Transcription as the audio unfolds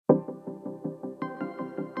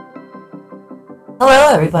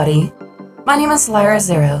Hello, everybody. My name is Lyra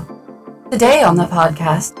Zero. Today on the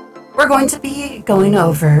podcast, we're going to be going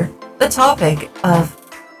over the topic of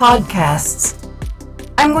podcasts.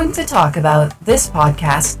 I'm going to talk about this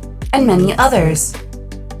podcast and many others.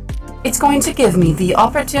 It's going to give me the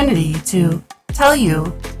opportunity to tell you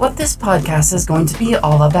what this podcast is going to be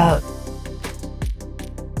all about.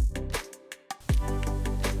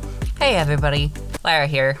 Hey everybody, Lyra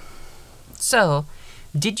here. So,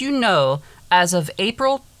 did you know as of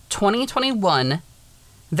April 2021,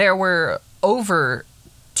 there were over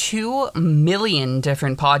 2 million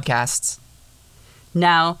different podcasts?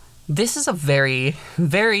 Now, this is a very,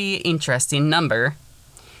 very interesting number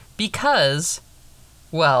because,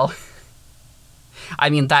 well, I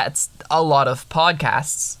mean, that's a lot of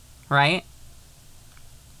podcasts, right?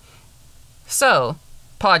 So,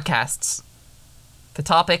 podcasts. The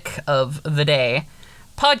topic of the day,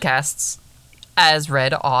 podcasts, as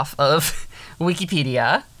read off of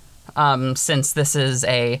Wikipedia, since this is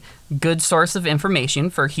a good source of information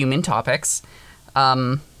for human topics.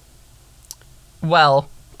 Well,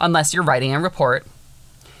 unless you're writing a report.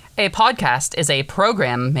 A podcast is a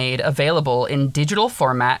program made available in digital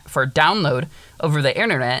format for download over the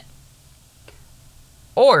internet,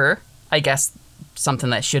 or, I guess, something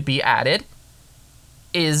that should be added,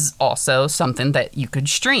 is also something that you could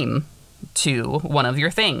stream to one of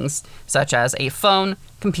your things, such as a phone,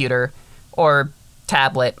 computer, or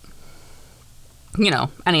tablet. You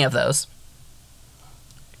know, any of those.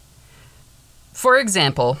 For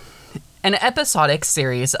example, an episodic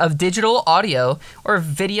series of digital audio or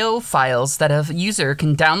video files that a user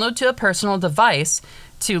can download to a personal device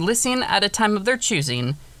to listen at a time of their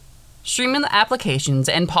choosing. Streaming applications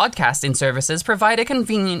and podcasting services provide a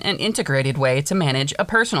convenient and integrated way to manage a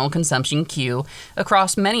personal consumption queue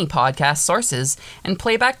across many podcast sources and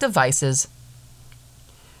playback devices.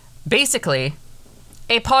 Basically,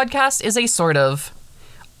 a podcast is a sort of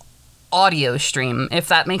audio stream, if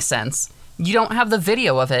that makes sense. You don't have the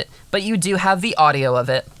video of it, but you do have the audio of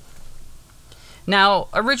it. Now,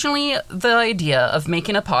 originally, the idea of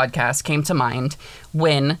making a podcast came to mind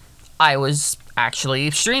when I was actually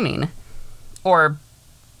streaming, or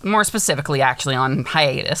more specifically actually on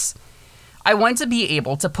hiatus. I want to be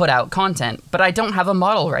able to put out content, but I don't have a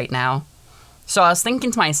model right now. So I was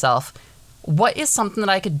thinking to myself, what is something that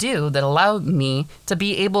I could do that allowed me to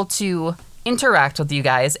be able to interact with you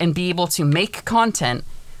guys and be able to make content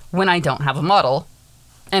when I don't have a model?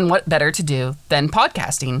 And what better to do than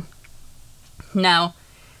podcasting? Now,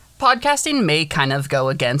 podcasting may kind of go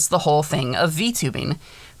against the whole thing of VTubing,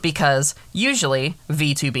 because usually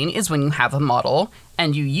VTubing is when you have a model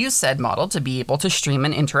and you use said model to be able to stream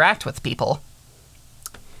and interact with people.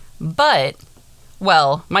 But,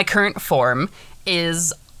 well, my current form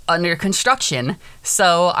is under construction,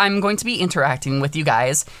 so I'm going to be interacting with you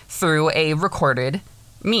guys through a recorded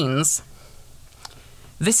means.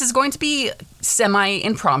 This is going to be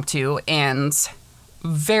semi-impromptu and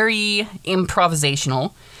very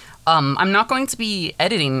improvisational. I'm not going to be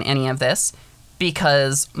editing any of this,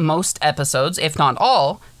 because most episodes, if not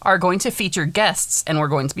all, are going to feature guests, and we're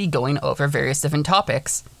going to be going over various different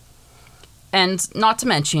topics. And not to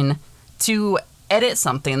mention, to edit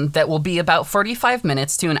something that will be about 45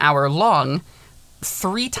 minutes to an hour long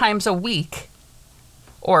 3 times a week,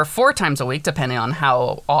 or 4 times a week, depending on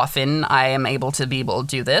how often I am able to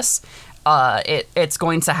do this. It's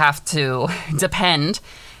going to have to depend.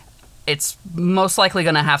 It's most likely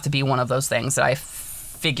going to have to be one of those things that I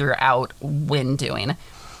figure out when doing.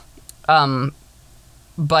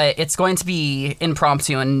 But it's going to be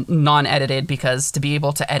impromptu and non-edited, because to be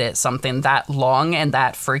able to edit something that long and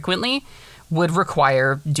that frequently would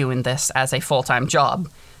require doing this as a full-time job,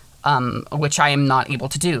 which I am not able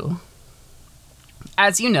to do.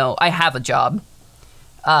 As you know, I have a job,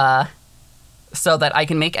 so that I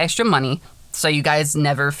can make extra money, so you guys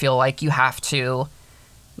never feel like you have to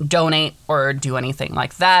donate or do anything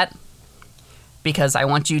like that, because I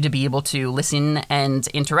want you to be able to listen and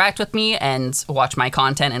interact with me and watch my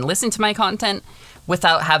content and listen to my content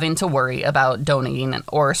without having to worry about donating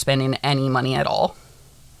or spending any money at all.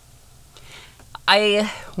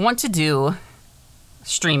 I want to do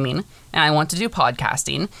streaming and I want to do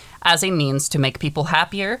podcasting as a means to make people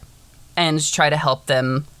happier and try to help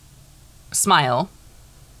them smile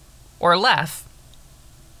or laugh.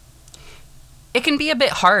 It can be a bit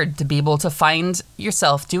hard to be able to find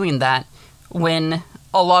yourself doing that when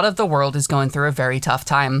a lot of the world is going through a very tough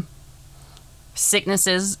time.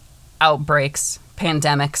 Sicknesses, outbreaks,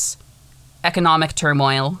 pandemics, economic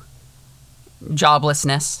turmoil,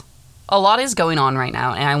 joblessness. A lot is going on right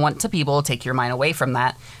now, and I want to be able to take your mind away from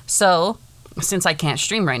that. So since I can't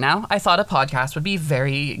stream right now, I thought a podcast would be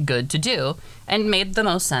very good to do and made the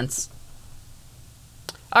most sense.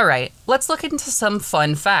 All right, let's look into some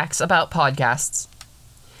fun facts about podcasts.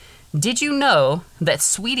 Did you know that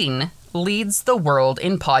Sweden leads the world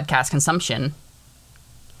in podcast consumption?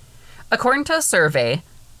 According to a survey,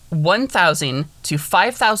 1,000 to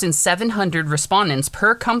 5,700 respondents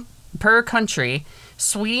per country,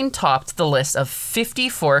 Sweden topped the list of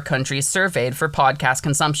 54 countries surveyed for podcast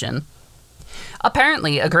consumption.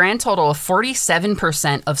 Apparently, a grand total of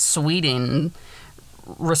 47% of Sweden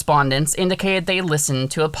respondents indicated they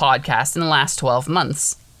listened to a podcast in the last 12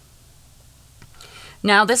 months.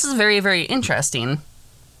 Now, this is very, very interesting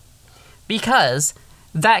because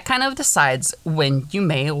that kind of decides when you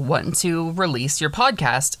may want to release your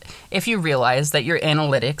podcast if you realize that your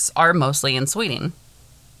analytics are mostly in Sweden.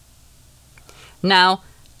 Now,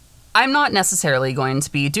 I'm not necessarily going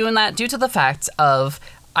to be doing that due to the fact of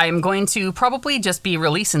I'm going to probably just be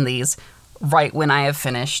releasing these right when I have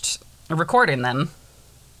finished recording them.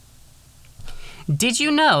 Did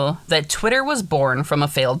you know that Twitter was born from a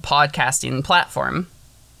failed podcasting platform?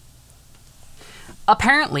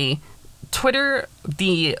 Apparently, Twitter,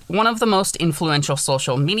 one of the most influential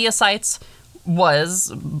social media sites,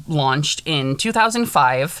 was launched in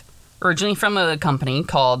 2005, originally from a company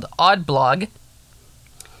called Oddblog.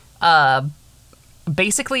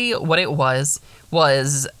 Basically, what it was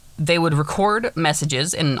they would record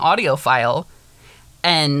messages in an audio file,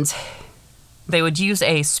 and they would use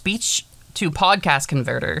a speech-to-podcast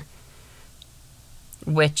converter,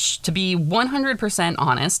 which, to be 100%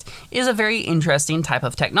 honest, is a very interesting type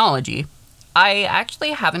of technology. I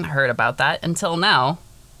actually haven't heard about that until now.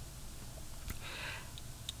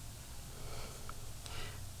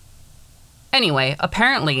 Anyway,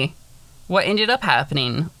 apparently, what ended up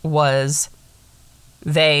happening was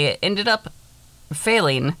they ended up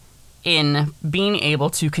failing in being able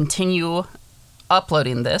to continue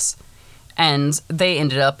uploading this, and they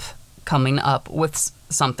ended up coming up with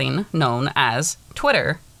something known as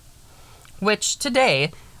Twitter, which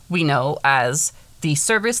today we know as the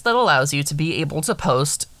service that allows you to be able to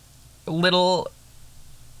post little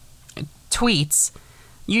tweets,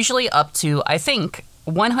 usually up to, I think,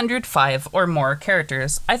 105 or more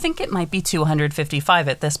characters. I think it might be 255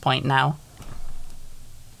 at this point now.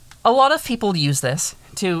 A lot of people use this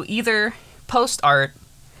to either post art,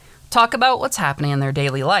 talk about what's happening in their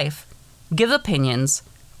daily life, give opinions,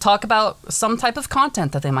 talk about some type of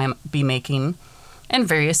content that they might be making, and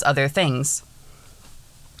various other things.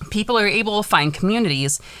 People are able to find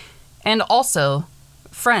communities and also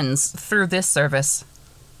friends through this service.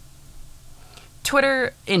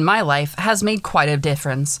 Twitter, in my life, has made quite a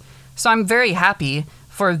difference, so I'm very happy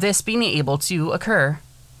for this being able to occur.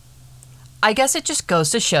 I guess it just goes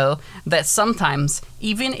to show that sometimes,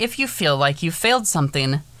 even if you feel like you failed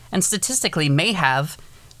something, and statistically may have,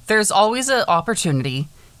 there's always an opportunity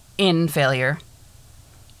in failure.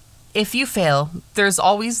 If you fail, there's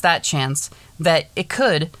always that chance that it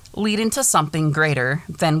could lead into something greater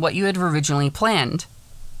than what you had originally planned.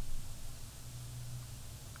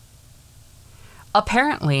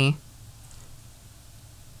 Apparently,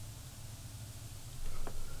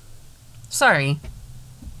 sorry,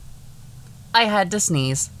 I had to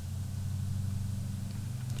sneeze.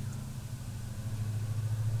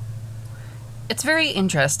 It's very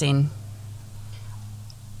interesting.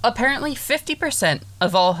 Apparently 50%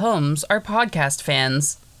 of all homes are podcast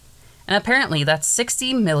fans, and apparently that's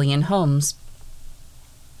 60 million homes.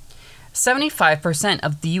 75%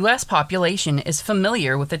 of the US population is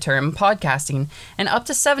familiar with the term podcasting, and up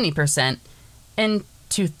to 70% in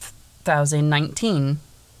 2019.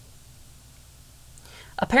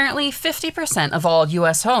 Apparently 50% of all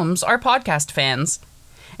US homes are podcast fans,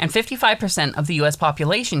 and 55% of the US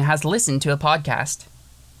population has listened to a podcast.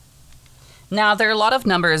 Now, there are a lot of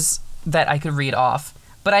numbers that I could read off,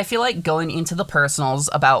 but I feel like going into the personals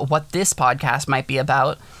about what this podcast might be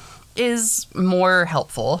about is more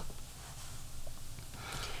helpful.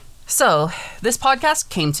 So, this podcast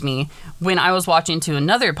came to me when I was watching to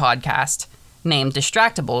another podcast named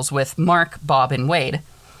Distractables with Mark, Bob, and Wade.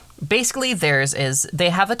 Basically, theirs is they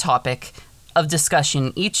have a topic of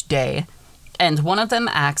discussion each day, and one of them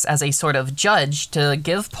acts as a sort of judge to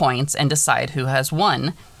give points and decide who has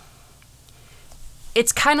won.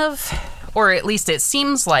 It's kind of, or at least it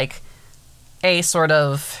seems like, a sort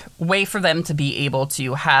of way for them to be able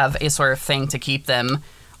to have a sort of thing to keep them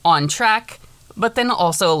on track, but then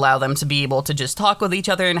also allow them to be able to just talk with each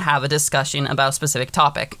other and have a discussion about a specific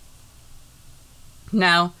topic.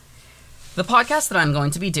 Now, The podcast that I'm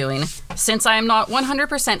going to be doing, since I am not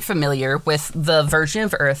 100% familiar with the version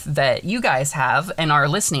of Earth that you guys have and are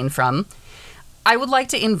listening from, I would like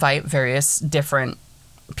to invite various different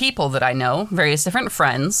people that I know, various different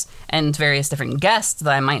friends, and various different guests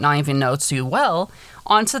that I might not even know too well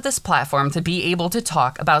onto this platform to be able to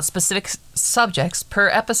talk about specific subjects per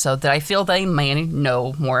episode that I feel they may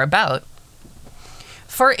know more about.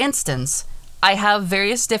 For instance, I have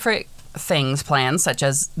various different things planned, such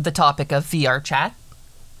as the topic of VR chat,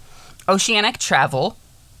 oceanic travel,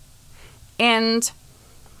 and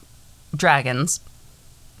dragons.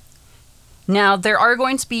 Now, there are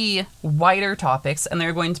going to be wider topics, and there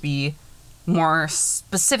are going to be more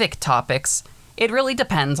specific topics. It really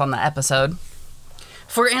depends on the episode.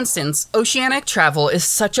 For instance, oceanic travel is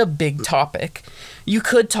such a big topic. You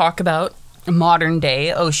could talk about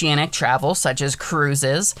modern-day oceanic travel, such as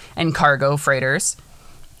cruises and cargo freighters.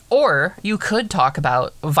 Or you could talk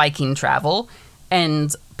about Viking travel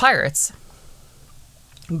and pirates.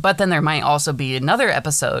 But then there might also be another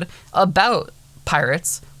episode about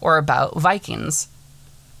pirates or about Vikings.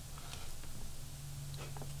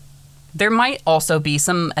 There might also be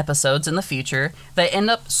some episodes in the future that end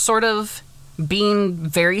up sort of being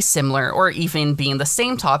very similar or even being the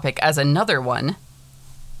same topic as another one.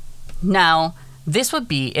 Now, this would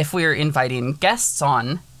be if we were inviting guests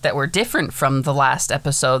on that were different from the last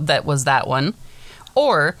episode that was that one,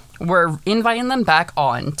 or we're inviting them back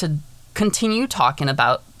on to continue talking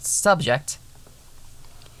about subject.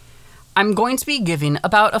 I'm going to be giving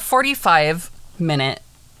about a 45-minute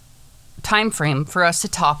time frame for us to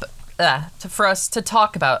talk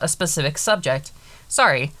about a specific subject.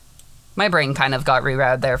 Sorry, my brain kind of got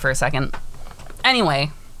rerouted there for a second. Anyway,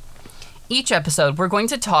 each episode we're going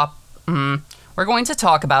to talk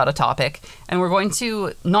about a topic, and we're going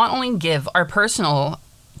to not only give our personal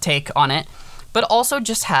take on it, but also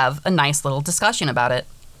just have a nice little discussion about it.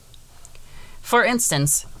 For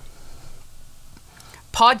instance,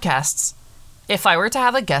 podcasts. If I were to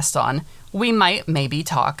have a guest on, we might maybe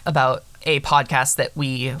talk about a podcast that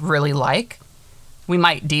we really like. We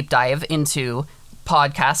might deep dive into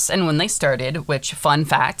podcasts and when they started, which, fun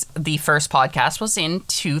fact, the first podcast was in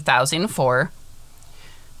 2004.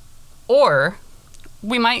 Or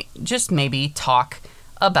we might just maybe talk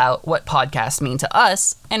about what podcasts mean to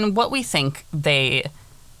us and what we think they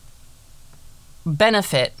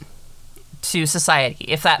benefit to society,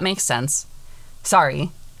 if that makes sense. Sorry,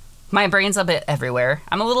 my brain's a bit everywhere.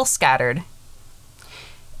 I'm a little scattered.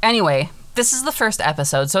 Anyway, this is the first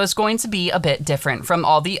episode, so it's going to be a bit different from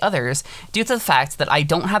all the others due to the fact that I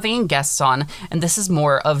don't have any guests on, and this is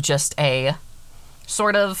more of just a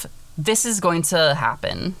sort of, this is going to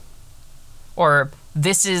happen. Or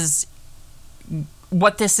this is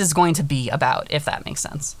what this is going to be about, if that makes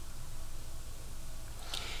sense.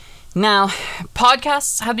 Now,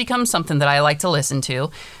 podcasts have become something that I like to listen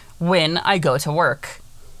to when I go to work.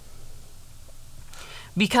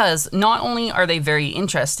 Because not only are they very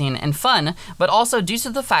interesting and fun, but also due to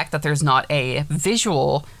the fact that there's not a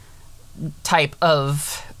visual type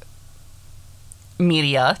of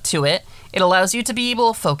media to it, it allows you to be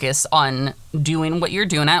able to focus on doing what you're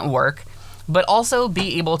doing at work, but also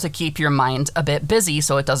be able to keep your mind a bit busy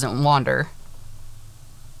so it doesn't wander.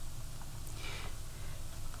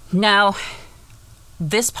 Now,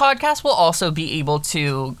 this podcast will also be able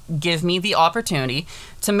to give me the opportunity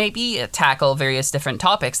to maybe tackle various different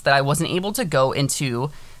topics that I wasn't able to go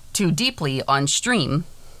into too deeply on stream,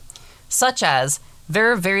 such as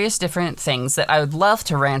there are various different things that I would love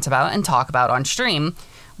to rant about and talk about on stream,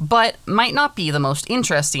 but might not be the most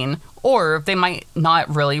interesting, or they might not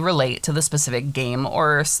really relate to the specific game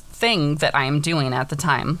or thing that I am doing at the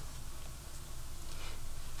time.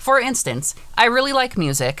 For instance, I really like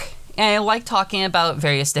music, and I like talking about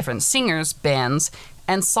various different singers, bands,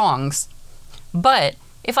 and songs. But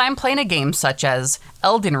if I'm playing a game such as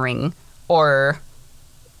Elden Ring or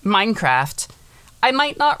Minecraft, I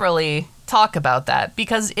might not really talk about that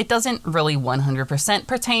because it doesn't really 100%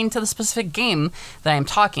 pertain to the specific game that I'm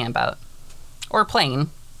talking about or playing.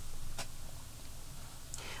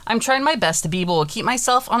 I'm trying my best to be able to keep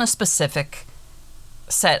myself on a specific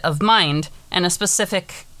set of mind and a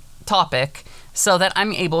specific topic so that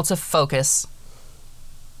I'm able to focus.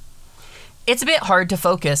 It's a bit hard to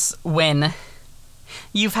focus when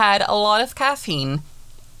you've had a lot of caffeine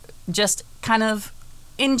just kind of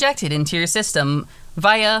injected into your system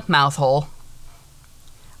via mouth hole.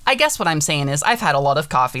 I guess what I'm saying is I've had a lot of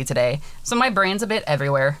coffee today, so my brain's a bit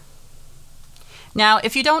everywhere. Now,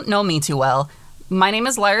 if you don't know me too well, my name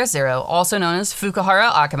is Lyra Zero, also known as Fukuhara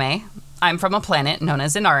Akame. I'm from a planet known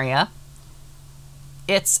as Inaria.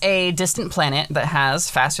 It's a distant planet that has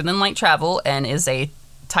faster than light travel and is a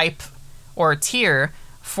type or tier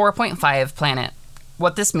 4.5 planet.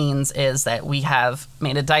 What this means is that we have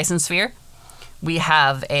made a Dyson sphere, we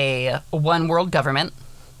have a one world government,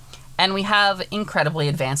 and we have incredibly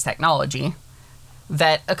advanced technology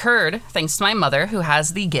that occurred thanks to my mother, who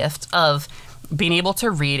has the gift of being able to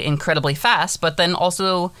read incredibly fast, but then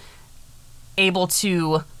also able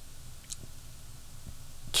to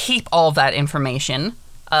keep all of that information,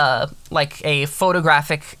 like a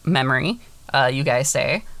photographic memory, you guys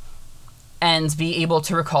say, and be able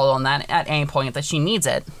to recall on that at any point that she needs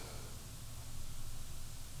it.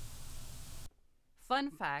 Fun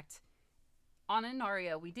fact, on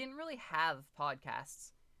Inaria, we didn't really have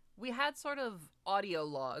podcasts. We had sort of audio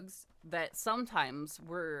logs that sometimes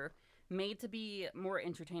were made to be more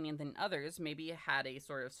entertaining than others, maybe had a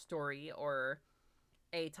sort of story or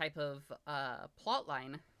a type of plot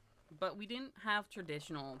line, but we didn't have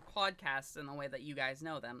traditional podcasts in the way that you guys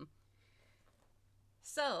know them.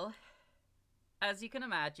 So, as you can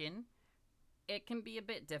imagine, it can be a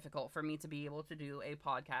bit difficult for me to be able to do a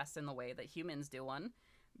podcast in the way that humans do one,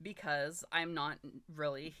 because I'm not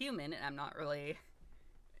really human and I'm not really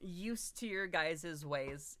used to your guys'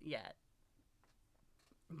 ways yet.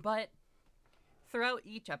 But throughout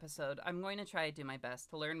each episode, I'm going to try to do my best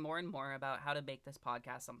to learn more and more about how to make this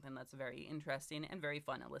podcast something that's very interesting and very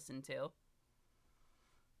fun to listen to.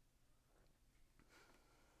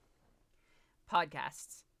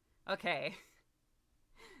 Podcasts. Okay.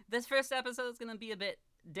 This first episode is going to be a bit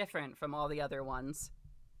different from all the other ones,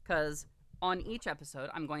 because on each episode,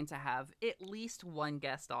 I'm going to have at least one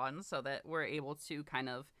guest on so that we're able to kind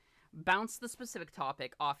of bounce the specific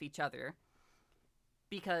topic off each other.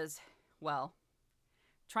 Because, well,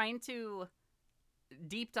 trying to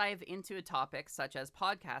deep dive into a topic such as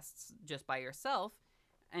podcasts just by yourself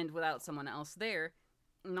and without someone else there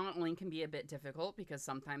not only can be a bit difficult, because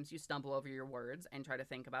sometimes you stumble over your words and try to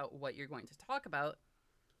think about what you're going to talk about,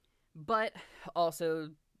 but also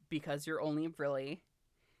because you're only really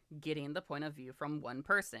getting the point of view from one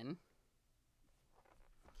person.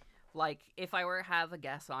 Like, if I were to have a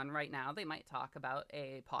guest on right now, they might talk about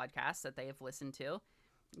a podcast that they have listened to.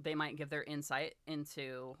 They might give their insight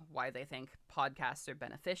into why they think podcasts are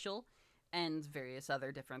beneficial and various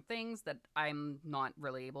other different things that I'm not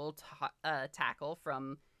really able to tackle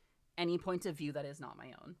from any point of view that is not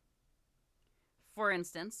my own. For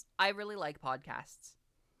instance, I really like podcasts.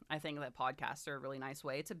 I think that podcasts are a really nice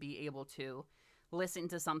way to be able to listen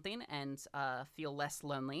to something and feel less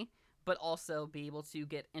lonely, but also be able to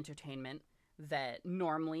get entertainment that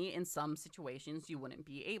normally in some situations you wouldn't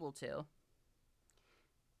be able to.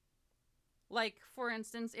 Like, for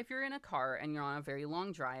instance, if you're in a car and you're on a very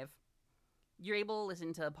long drive, you're able to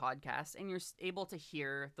listen to a podcast and you're able to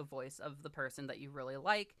hear the voice of the person that you really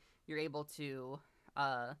like. You're able to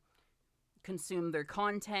consume their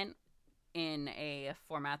content in a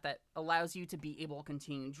format that allows you to be able to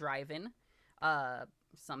continue driving.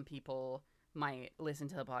 Some people might listen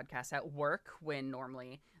to the podcast at work when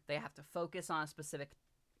normally they have to focus on a specific,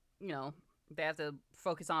 they have to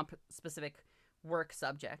focus on a specific work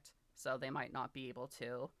subject. So they might not be able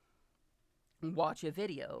to watch a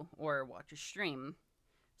video or watch a stream.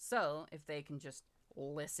 So if they can just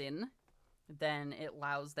listen, then it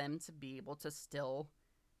allows them to be able to still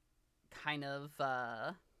kind of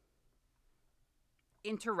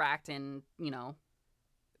interact and,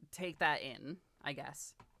 take that in, I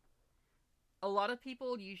guess. A lot of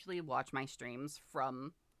people usually watch my streams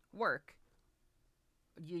from work.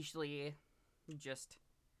 Usually just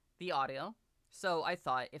the audio. So I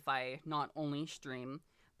thought if I not only stream,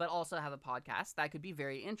 but also have a podcast, that could be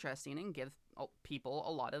very interesting and give people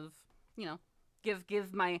a lot of,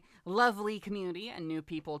 give my lovely community and new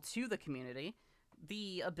people to the community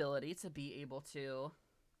the ability to be able to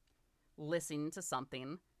listen to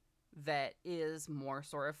something that is more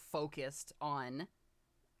sort of focused on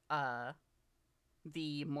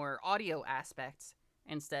the more audio aspect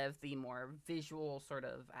instead of the more visual sort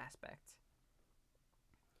of aspect.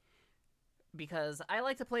 Because I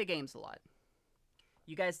like to play games a lot.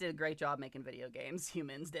 You guys did a great job making video games.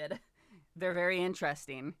 Humans did. They're very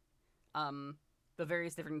interesting. The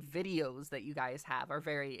various different videos that you guys have are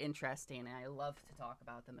very interesting, and I love to talk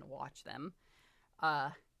about them and watch them.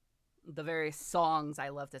 The various songs I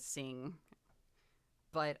love to sing.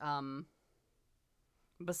 But,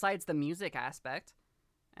 besides the music aspect,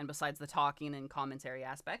 and besides the talking and commentary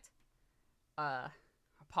aspect,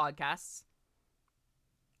 podcasts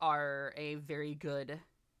are a very good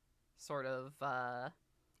sort of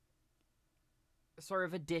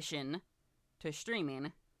addition to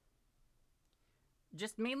streaming,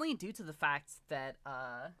 just mainly due to the fact that,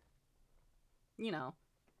 you know,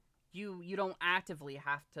 you don't actively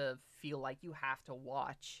have to feel like you have to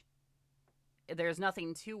watch. There's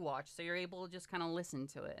nothing to watch, so you're able to just kind of listen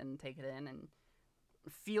to it and take it in and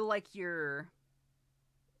feel like you're,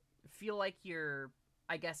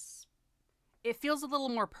 I guess, it feels a little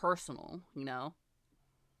more personal, you know?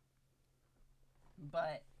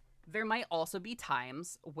 But there might also be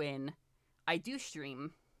times when I do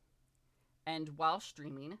stream, and while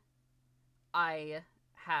streaming, I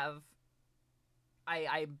have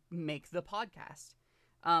I make the podcast.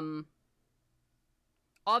 Um,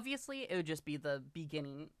 Obviously, it would just be the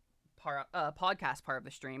beginning podcast part of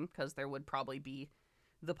the stream, because there would probably be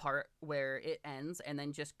the part where it ends and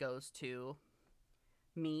then just goes to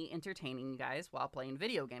me entertaining you guys while playing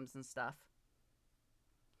video games and stuff.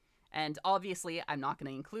 And obviously, I'm not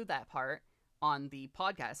going to include that part on the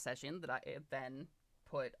podcast session that I then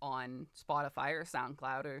put on Spotify or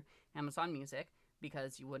SoundCloud or Amazon Music,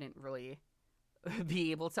 because you wouldn't really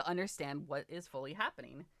be able to understand what is fully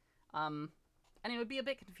happening. And it would be a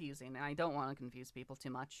bit confusing, and I don't want to confuse people too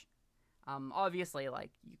much. Obviously, like,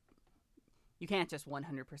 you can't just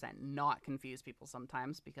 100% not confuse people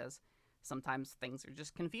sometimes, because sometimes things are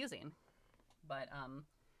just confusing. But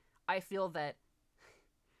I feel that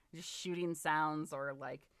just shooting sounds or,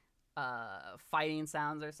 like, fighting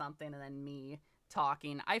sounds or something, and then me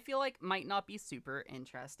talking, I feel like might not be super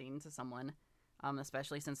interesting to someone,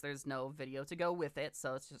 especially since there's no video to go with it,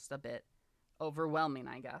 so it's just a bit overwhelming,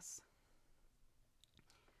 I guess.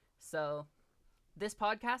 So, this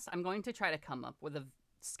podcast, I'm going to try to come up with a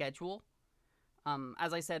schedule.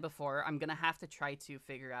 As I said before, I'm going to have to try to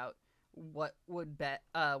figure out what would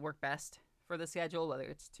work best for the schedule, whether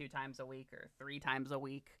it's 2 times a week or 3 times a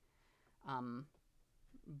week.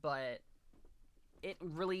 But it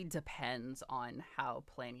really depends on how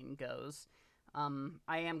planning goes.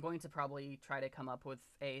 I am going to probably try to come up with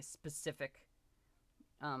a specific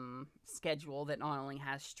schedule that not only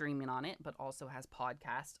has streaming on it, but also has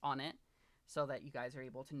podcasts on it, so that you guys are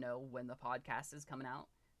able to know when the podcast is coming out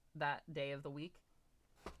that day of the week,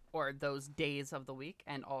 or those days of the week,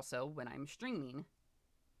 and also when I'm streaming.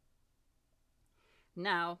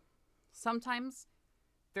 Now, sometimes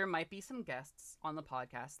there might be some guests on the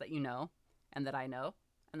podcast that you know and that I know,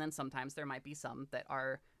 and then sometimes there might be some that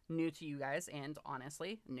are new to you guys and,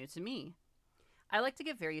 honestly, new to me. I like to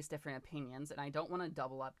give various different opinions, and I don't want to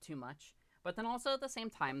double up too much. But then also at the same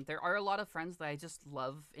time, there are a lot of friends that I just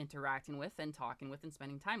love interacting with and talking with and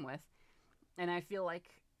spending time with. And I feel like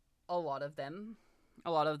a lot of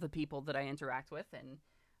the people that I interact with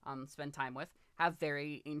and spend time with, have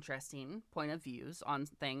very interesting point of views on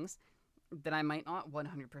things that I might not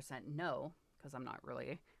 100% know, because I'm not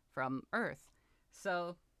really from Earth.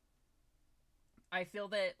 So I feel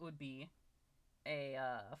that it would be a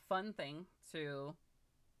fun thing to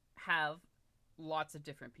have lots of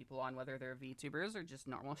different people on, whether they're VTubers or just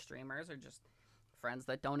normal streamers or just friends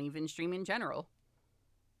that don't even stream in general.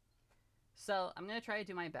 So I'm going to try to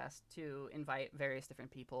do my best to invite various different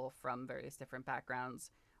people from various different backgrounds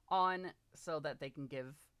on, so that they can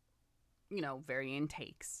give, varying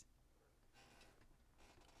takes.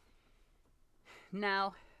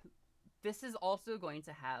 Now, this is also going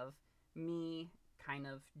to have me kind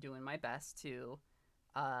of doing my best to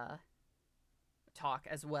talk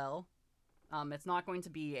as well. It's not going to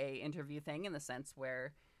be a interview thing in the sense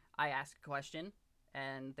where I ask a question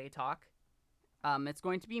and they talk. It's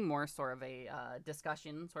going to be more sort of a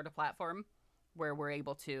discussion sort of platform where we're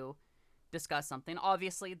able to discuss something.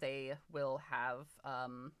 Obviously, they will have...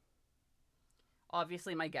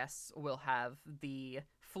 obviously, my guests will have the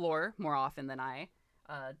floor more often than I,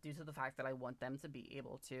 due to the fact that I want them to be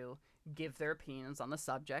able to give their opinions on the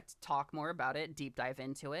subject, talk more about it, deep dive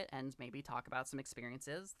into it, and maybe talk about some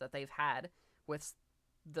experiences that they've had with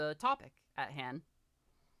the topic at hand.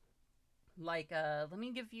 Like, let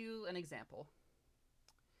me give you an example.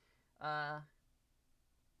 The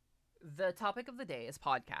topic of the day is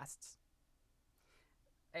podcasts.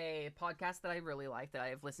 A podcast that I really like, that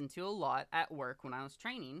I've listened to a lot at work when I was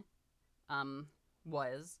training,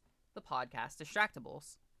 was the podcast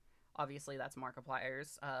Distractables. Obviously, that's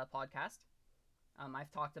Markiplier's podcast.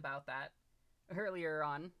 I've talked about that earlier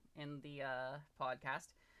on in the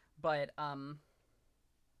podcast, but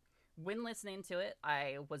when listening to it,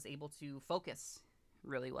 I was able to focus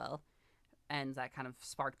really well, and that kind of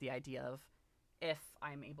sparked the idea of, if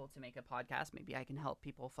I'm able to make a podcast, maybe I can help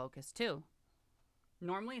people focus too.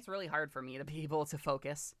 Normally, it's really hard for me to be able to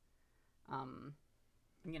focus.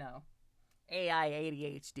 AI,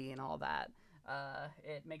 ADHD, and all that.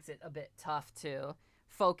 It makes it a bit tough to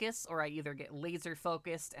focus, or I either get laser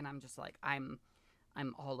focused and I'm just like, I'm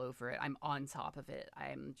I'm all over it. I'm on top of it.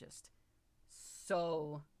 I'm just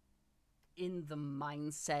so in the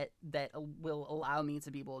mindset that will allow me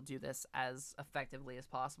to be able to do this as effectively as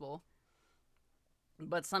possible.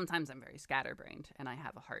 But sometimes I'm very scatterbrained and I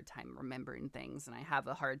have a hard time remembering things, and I have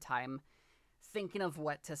a hard time thinking of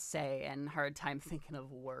what to say and hard time thinking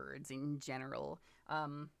of words in general.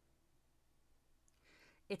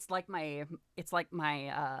 It's like my it's like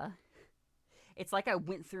I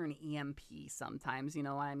went through an EMP sometimes, you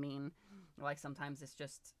know what I mean? Like sometimes it's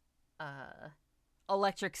just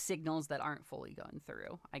electric signals that aren't fully going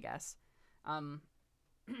through, I guess.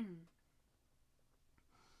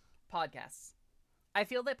 Podcasts. I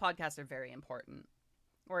feel that podcasts are very important,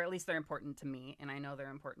 or at least they're important to me, and I know they're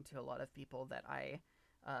important to a lot of people that I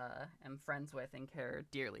am friends with and care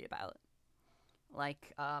dearly about.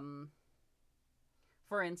 Like,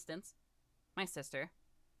 for instance, my sister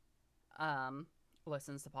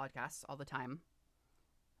listens to podcasts all the time.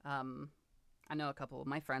 I know a couple of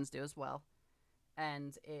my friends do as well,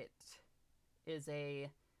 and it is a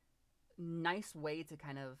nice way to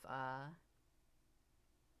kind of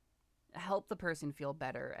help the person feel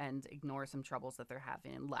better and ignore some troubles that they're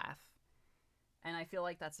having and laugh. And I feel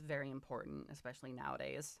like that's very important, especially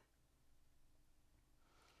nowadays.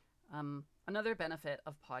 Another benefit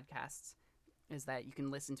of podcasts is that you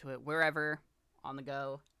can listen to it wherever, on the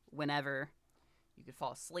go, whenever. You could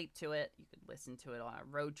fall asleep to it. You could listen to it on a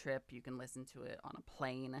road trip. You can listen to it on a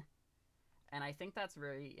plane. And I think that's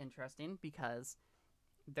really interesting because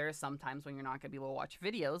there are some times when you're not going to be able to watch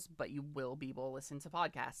videos, but you will be able to listen to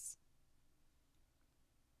podcasts.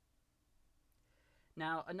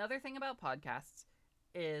 Now, another thing about podcasts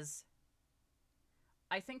is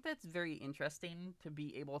I think that's very interesting to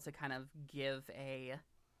be able to kind of give a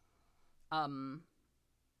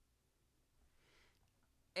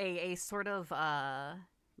sort of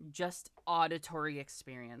just auditory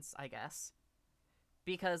experience, I guess.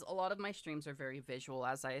 Because a lot of my streams are very visual,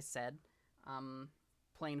 as I said.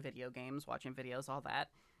 Playing video games, watching videos, all that.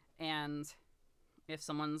 And if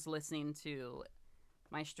someone's listening to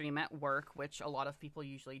my stream at work, which a lot of people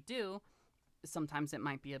usually do, sometimes it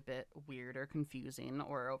might be a bit weird or confusing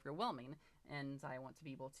or overwhelming. And I want to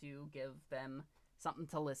be able to give them something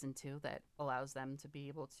to listen to that allows them to be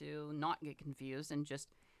able to not get confused and just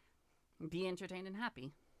be entertained and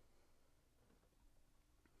happy.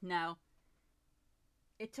 Now,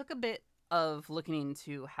 it took a bit of looking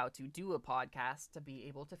into how to do a podcast to be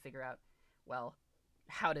able to figure out, well,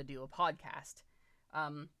 how to do a podcast.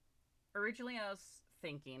 Originally, I was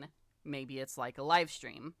thinking maybe it's like a live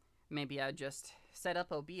stream. Maybe I just set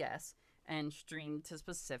up OBS and stream to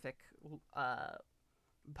specific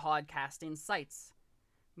podcasting sites.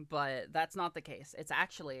 But that's not the case. It's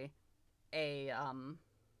actually a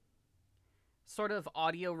sort of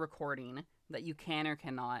audio recording that you can or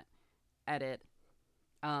cannot edit.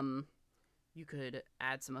 You could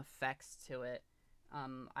add some effects to it.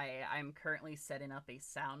 I'm currently setting up a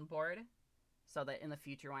soundboard so that in the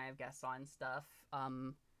future when I have guests on stuff,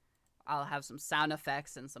 I'll have some sound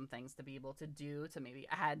effects and some things to be able to do to maybe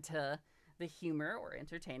add to the humor or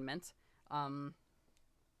entertainment. You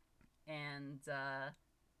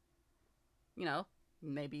know,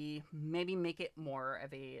 maybe make it more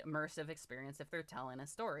of a immersive experience if they're telling a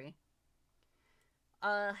story.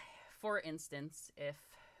 For instance, if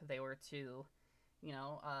they were to, you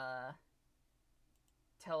know,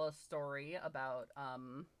 tell a story about,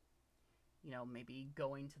 you know, maybe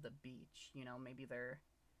going to the beach. You know, maybe they're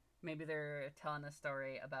telling a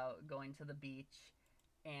story about going to the beach,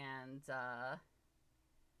 and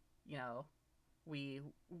you know, we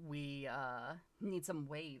need some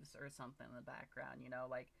waves or something in the background. You know,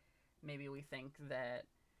 like maybe we think that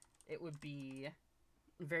it would be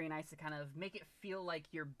very nice to kind of make it feel like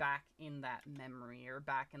you're back in that memory or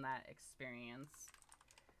back in that experience.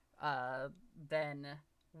 Then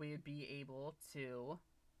we would be able to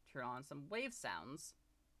turn on some wave sounds,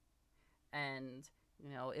 and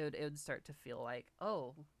you know, it would start to feel like,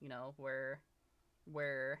 oh, you know, we're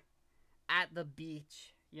at the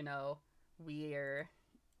beach, you know, we're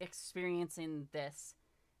experiencing this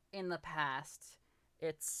in the past.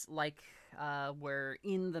 It's like we're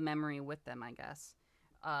in the memory with them, I guess.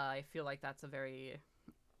 I feel like that's a very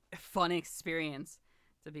fun experience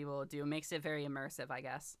to be able to do. It makes it very immersive, I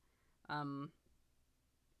guess.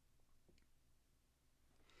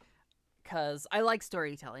 Because I like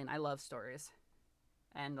storytelling. I love stories.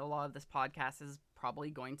 And a lot of this podcast is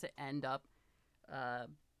probably going to end up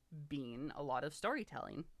being a lot of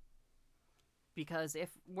storytelling. Because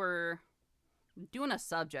if we're doing a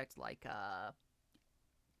subject like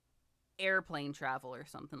airplane travel or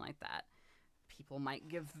something like that, people might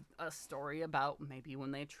give a story about maybe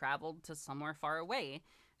when they traveled to somewhere far away.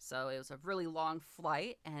 So it was a really long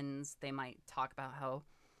flight, and they might talk about how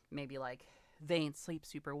maybe like they didn't sleep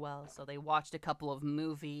super well, so they watched a couple of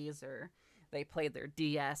movies, or they played their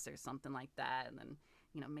DS or something like that, and then,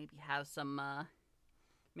 you know, maybe have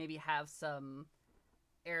some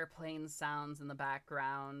airplane sounds in the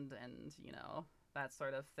background, and, you know, that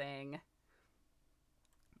sort of thing.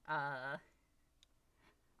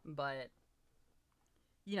 But,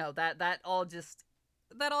 you know, that all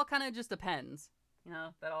kind of just depends. You know,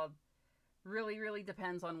 that all really, really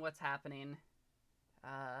depends on what's happening,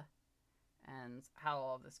 and how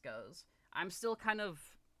all this goes. I'm still kind of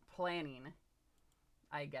planning,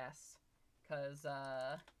 I guess, because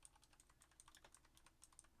I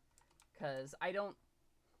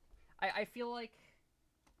feel like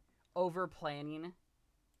over planning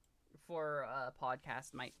for a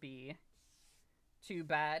podcast might be too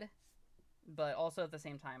bad, but also at the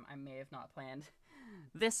same time, I may have not planned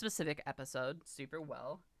this specific episode super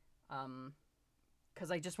well,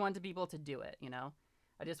 because I just wanted to be able to do it, you know?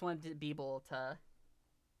 I just wanted to be able to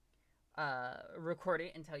record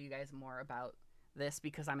it and tell you guys more about this,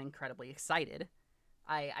 because I'm incredibly excited.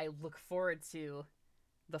 I look forward to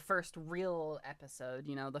the first real episode,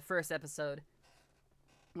 you know, the first episode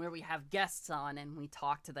where we have guests on and we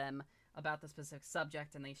talk to them about the specific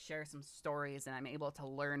subject and they share some stories, and I'm able to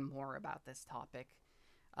learn more about this topic,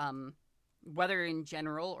 whether in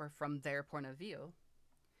general or from their point of view.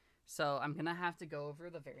 So I'm going to have to go over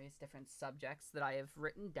the various different subjects that I have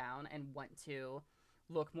written down and want to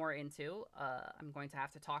look more into. I'm going to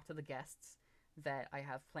have to talk to the guests that I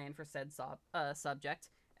have planned for said subject,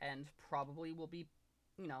 and probably will be,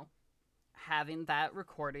 you know, having that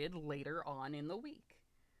recorded later on in the week.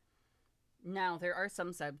 Now, there are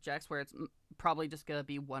some subjects where it's probably just going to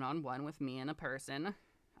be one-on-one with me and a person.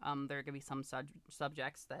 There are going to be some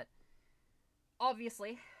subjects that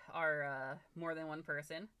obviously are more than one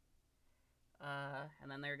person. And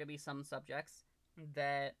then there are going to be some subjects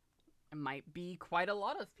that might be quite a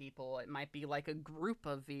lot of people. It might be like a group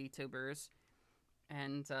of VTubers,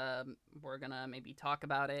 and we're going to maybe talk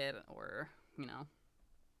about it, or, you know,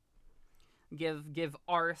 give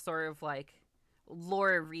our sort of like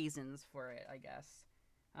lore reasons for it, I guess.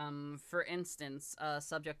 For instance, a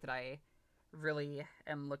subject that I really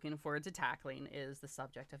am looking forward to tackling is the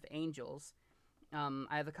subject of angels.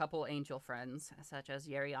 I have a couple angel friends, such as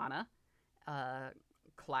Yariana,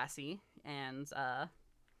 Classy, and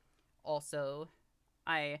also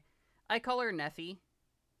I call her Nephi.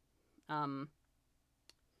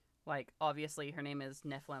 Like, obviously her name is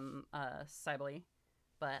Nephilim Sibley,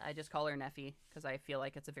 but I just call her Nephi because I feel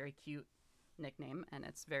like it's a very cute nickname, and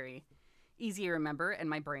it's very easy to remember, and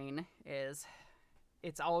my brain it's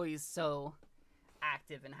always so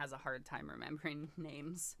active and has a hard time remembering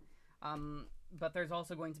names. But there's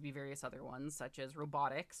also going to be various other ones, such as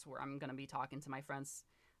robotics, where I'm going to be talking to my friends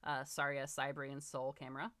Saria, Cybri, and Soul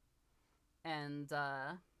Camera, and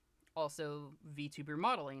also VTuber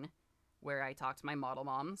modeling, where I talk to my model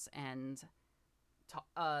moms, and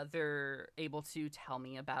they're able to tell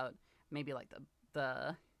me about maybe like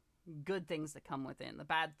the good things that come within, the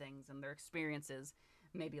bad things, and their experiences,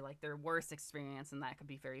 maybe like their worst experience, and that could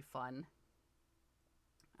be very fun.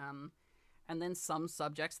 And then some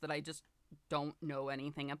subjects that I just don't know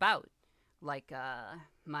anything about, like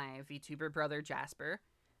my VTuber brother Jasper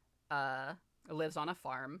lives on a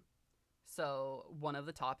farm, so one of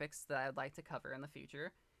the topics that I'd like to cover in the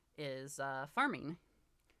future is farming,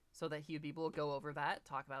 so that he would be able to go over that,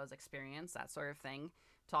 talk about his experience, that sort of thing,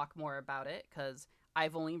 talk more about it, because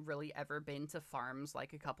I've only really ever been to farms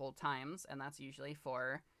like a couple of times, and that's usually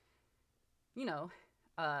for, you know,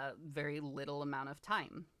 a very little amount of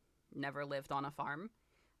time. Never lived on a farm.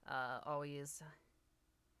 Always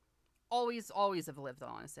have lived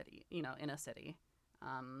on a city, you know, in a city.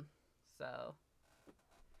 So,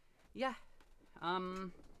 yeah.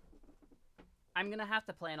 I'm gonna have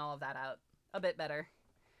to plan all of that out a bit better.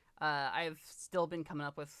 I've still been coming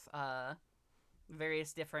up with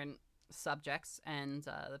various different subjects, and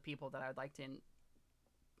the people that I would like to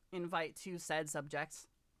invite to said subjects.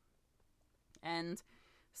 And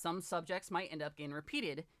some subjects might end up getting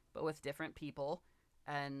repeated, but with different people,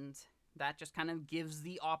 and that just kind of gives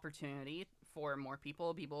the opportunity for more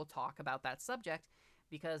people to be able to talk about that subject,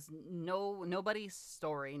 because nobody's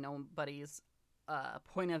story, nobody's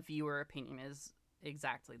point of view or opinion is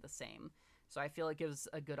exactly the same. So I feel it gives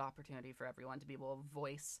a good opportunity for everyone to be able to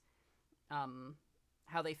voice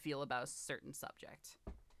how they feel about a certain subject.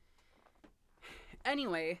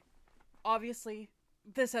 Anyway, obviously,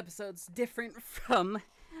 this episode's different from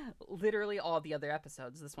literally all the other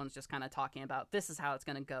episodes. This one's just kind of talking about this is how it's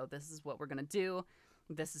going to go. This is what we're going to do.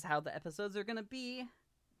 This is how the episodes are going to be.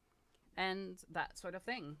 And that sort of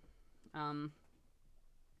thing. I'm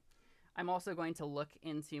also going to look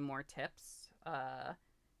into more tips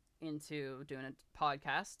into doing a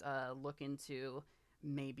podcast. Look into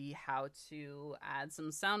maybe how to add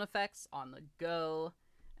some sound effects on the go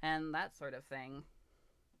and that sort of thing.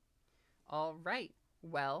 All right.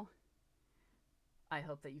 Well, I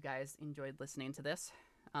hope that you guys enjoyed listening to this.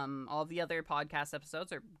 All the other podcast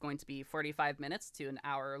episodes are going to be 45 minutes to an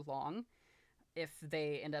hour long. If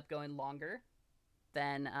they end up going longer,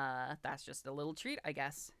 then that's just a little treat, I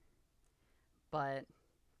guess. But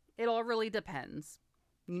it all really depends.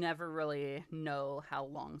 You never really know how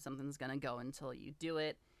long something's going to go until you do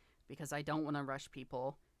it, because I don't want to rush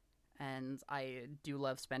people. And I do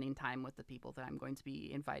love spending time with the people that I'm going to be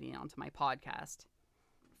inviting onto my podcast.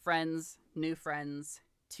 Friends, new friends,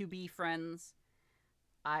 to-be friends.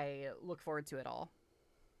 I look forward to it all.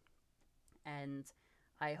 And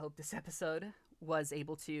I hope this episode was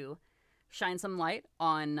able to shine some light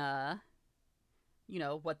on,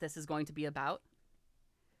 what this is going to be about.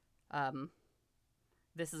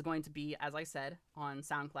 This is going to be, as I said, on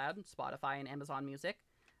SoundCloud, Spotify, and Amazon Music.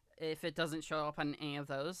 If it doesn't show up on any of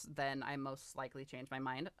those, then I most likely change my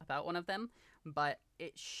mind about one of them. But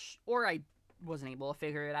or I wasn't able to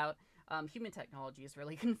figure it out. Human technology is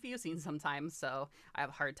really confusing sometimes, so I have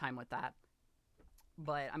a hard time with that.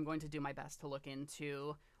 But I'm going to do my best to look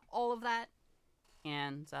into all of that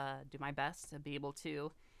and do my best to be able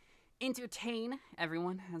to entertain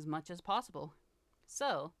everyone as much as possible.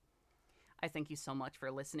 So, I thank you so much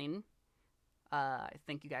for listening. I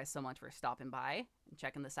thank you guys so much for stopping by and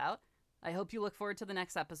checking this out. I hope you look forward to the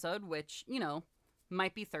next episode, which,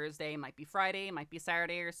 might be Thursday, might be Friday, might be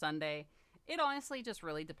Saturday or Sunday. It honestly just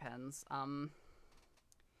really depends.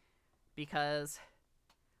 Because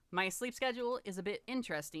my sleep schedule is a bit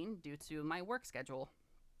interesting due to my work schedule.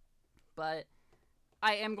 But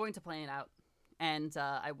I am going to plan it out, and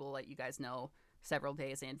I will let you guys know several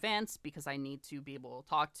days in advance, because I need to be able to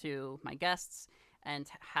talk to my guests and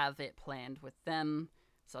have it planned with them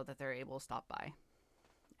so that they're able to stop by.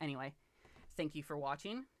 Anyway, thank you for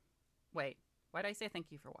watching. Wait, why did I say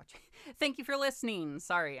thank you for watching? Thank you for listening.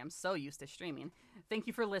 Sorry, I'm so used to streaming. Thank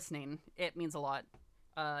you for listening. It means a lot.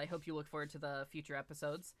 I hope you look forward to the future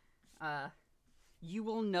episodes. You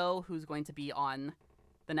will know who's going to be on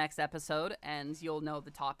the next episode, and you'll know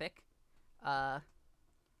the topic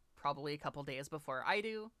probably a couple days before I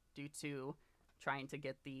do, due to trying to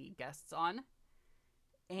get the guests on.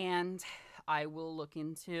 And I will look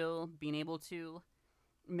into being able to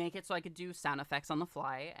make it so I could do sound effects on the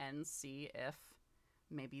fly and see if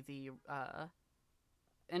maybe the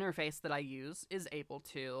interface that I use is able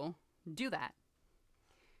to do that.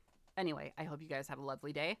 Anyway, I hope you guys have a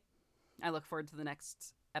lovely day. I look forward to the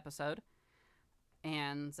next episode.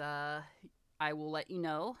 And I will let you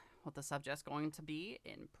know what the subject's going to be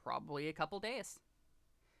in probably a couple days.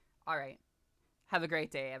 All right. Have a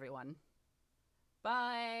great day, everyone.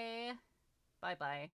 Bye. Bye-bye.